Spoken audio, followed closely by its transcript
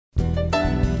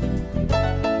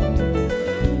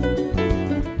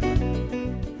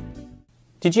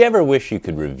Did you ever wish you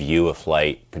could review a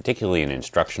flight, particularly an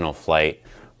instructional flight,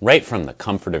 right from the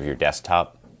comfort of your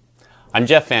desktop? I'm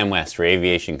Jeff Van West for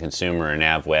Aviation Consumer and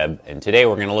AvWeb, and today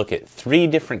we're going to look at 3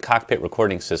 different cockpit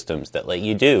recording systems that let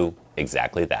you do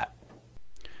exactly that.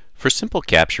 For simple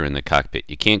capture in the cockpit,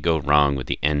 you can't go wrong with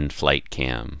the in-flight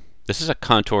cam. This is a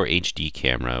Contour HD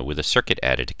camera with a circuit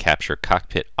added to capture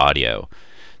cockpit audio.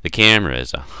 The camera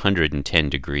is a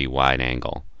 110-degree wide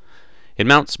angle. It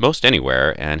mounts most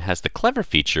anywhere and has the clever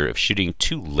feature of shooting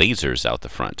 2 lasers out the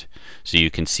front, so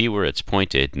you can see where it's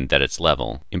pointed and that it's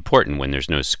level, important when there's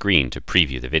no screen to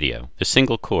preview the video. The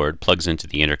single cord plugs into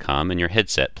the intercom and your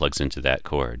headset plugs into that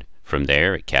cord. From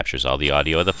there, it captures all the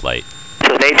audio of the flight.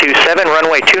 This is 827,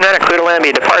 runway 29, clear to land,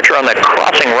 be departure on the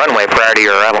crossing runway prior to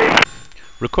your arrival.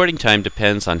 Recording time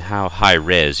depends on how high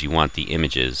res you want the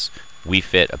images. We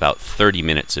fit about 30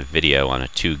 minutes of video on a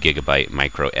 2 GB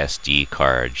micro SD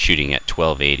card shooting at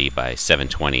 1280 by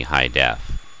 720 high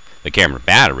def. The camera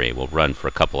battery will run for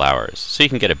a couple hours, so you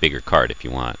can get a bigger card if you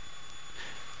want.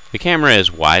 The camera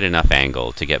is wide enough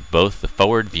angle to get both the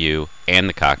forward view and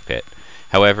the cockpit.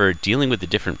 However, dealing with the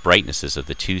different brightnesses of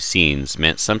the 2 scenes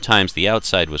meant sometimes the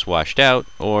outside was washed out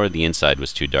or the inside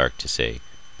was too dark to see.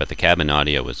 But the cabin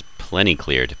audio was plenty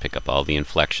clear to pick up all the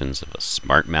inflections of a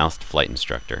smart-mouthed flight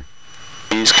instructor.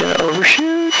 He's gonna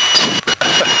overshoot.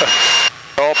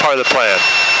 All part of the plan.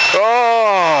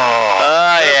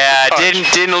 Yeah,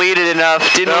 didn't lead it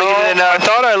enough. Lead it enough. I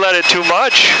thought I let it too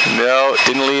much. No,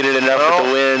 didn't lead it enough with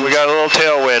the wind. We got a little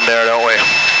tailwind there, don't we?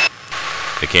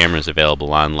 The camera is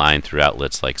available online through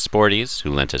outlets like Sporties,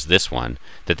 who lent us this one,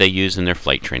 that they use in their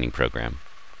flight training program.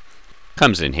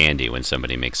 Comes in handy when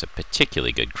somebody makes a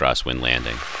particularly good crosswind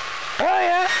landing. Oh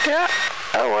yeah,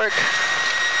 that'll work.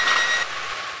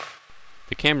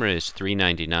 The camera is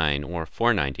 $399 or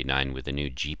 $499 with a new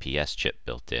GPS chip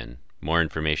built in. More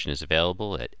information is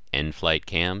available at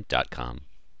nflightcam.com.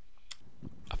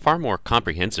 A far more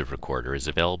comprehensive recorder is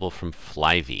available from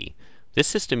Flyvy. This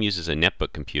system uses a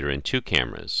netbook computer and 2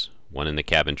 cameras, one in the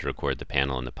cabin to record the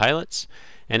panel and the pilots,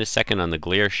 and a second on the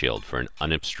glare shield for an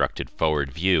unobstructed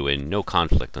forward view and no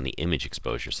conflict on the image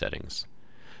exposure settings.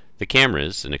 The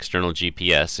cameras, an external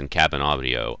GPS, and cabin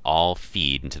audio all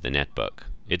feed into the netbook.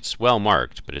 It's well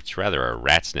marked, but it's rather a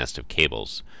rat's nest of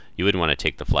cables. You wouldn't want to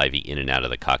take the Flyvy in and out of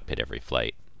the cockpit every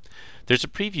flight. There's a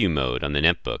preview mode on the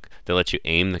netbook that lets you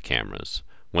aim the cameras.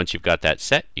 Once you've got that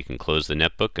set, you can close the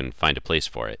netbook and find a place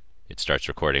for it. It starts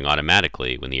recording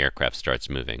automatically when the aircraft starts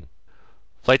moving.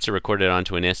 Flights are recorded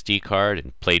onto an SD card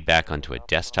and played back onto a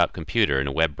desktop computer in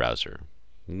a web browser.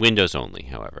 Windows only,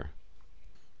 however.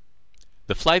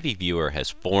 The Flyvy viewer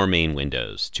has 4 main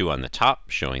windows, 2 on the top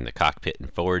showing the cockpit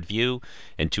and forward view,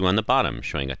 and 2 on the bottom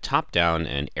showing a top-down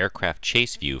and aircraft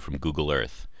chase view from Google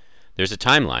Earth. There's a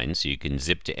timeline so you can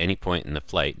zip to any point in the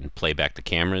flight and play back the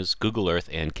cameras, Google Earth,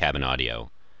 and cabin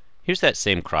audio. Here's that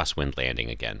same crosswind landing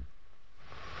again.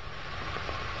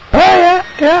 Oh yeah,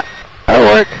 that'll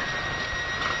work.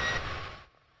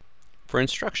 For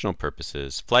instructional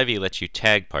purposes, Flyvy lets you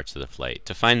tag parts of the flight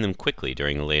to find them quickly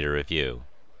during a later review.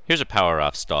 Here's a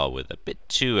power-off stall with a bit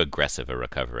too aggressive a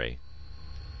recovery.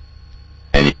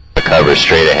 And you recover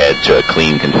straight ahead to a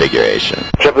clean configuration.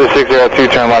 JetBlue 602,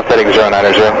 turn left heading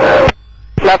 090.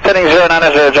 Left heading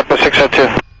 090, JetBlue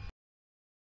 602.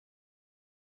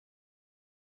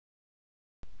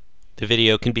 The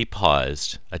video can be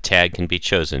paused. A tag can be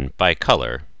chosen by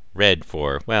color, red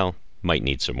for, well, might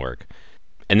need some work.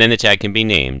 And then the tag can be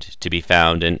named to be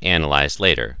found and analyzed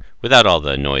later, without all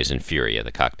the noise and fury of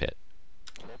the cockpit.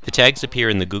 The tags appear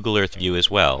in the Google Earth view as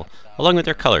well, along with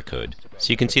their color code,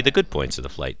 so you can see the good points of the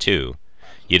flight too.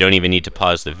 You don't even need to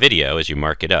pause the video as you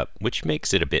mark it up, which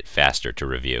makes it a bit faster to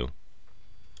review.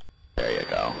 There you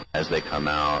go. As they come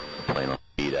out, the plane will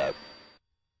speed up.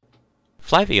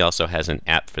 Flyvy also has an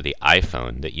app for the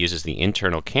iPhone that uses the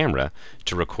internal camera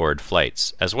to record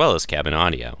flights, as well as cabin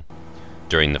audio.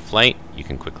 During the flight, you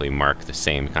can quickly mark the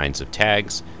same kinds of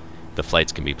tags. The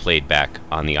flights can be played back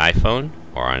on the iPhone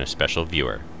or on a special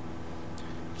viewer.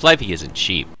 Flyvy isn't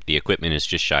cheap. The equipment is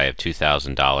just shy of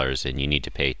 $2,000 and you need to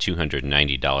pay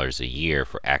 $290 a year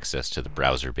for access to the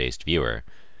browser-based viewer.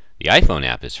 The iPhone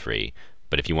app is free,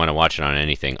 but if you want to watch it on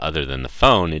anything other than the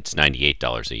phone, it's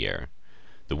 $98 a year.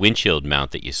 The windshield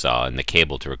mount that you saw and the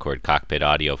cable to record cockpit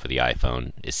audio for the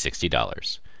iPhone is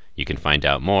 $60. You can find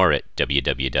out more at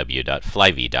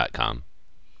www.flyvy.com.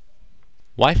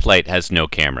 Y-Flight has no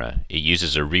camera. It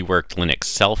uses a reworked Linux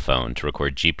cell phone to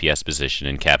record GPS position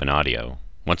and cabin audio.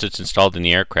 Once it's installed in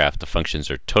the aircraft, the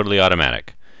functions are totally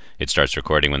automatic. It starts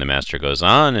recording when the master goes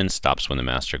on and stops when the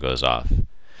master goes off.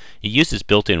 It uses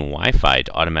built-in Wi-Fi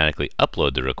to automatically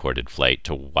upload the recorded flight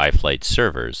to Y-Flight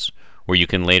servers, where you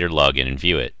can later log in and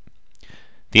view it.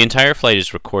 The entire flight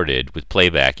is recorded with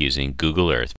playback using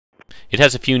Google Earth. It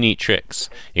has a few neat tricks,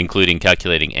 including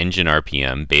calculating engine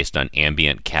RPM based on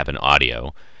ambient cabin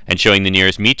audio and showing the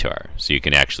nearest METAR, so you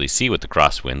can actually see what the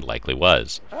crosswind likely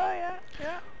was.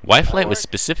 Y-Flight was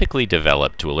specifically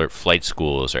developed to alert flight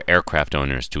schools or aircraft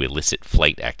owners to illicit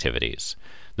flight activities.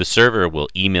 The server will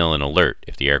email an alert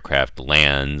if the aircraft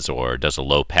lands or does a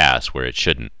low pass where it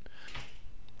shouldn't.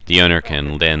 The owner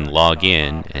can then log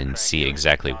in and see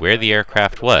exactly where the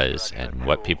aircraft was and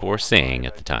what people were saying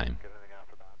at the time.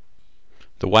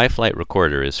 The Y-Flight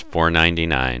recorder is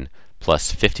 $4.99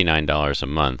 plus $59 a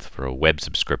month for a web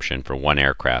subscription for one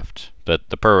aircraft, but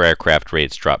the per aircraft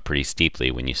rates drop pretty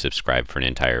steeply when you subscribe for an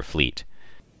entire fleet.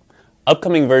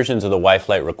 Upcoming versions of the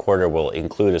Y-Flight recorder will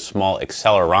include a small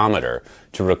accelerometer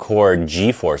to record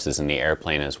G-forces in the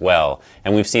airplane as well,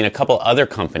 and we've seen a couple other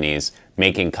companies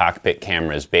making cockpit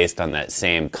cameras based on that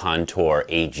same Contour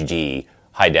HD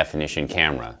high-definition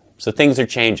camera. So things are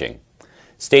changing.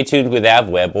 Stay tuned with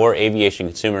AvWeb or Aviation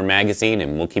Consumer Magazine,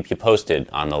 and we'll keep you posted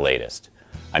on the latest.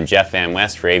 I'm Jeff Van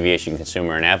West for Aviation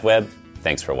Consumer and AvWeb.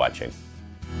 Thanks for watching.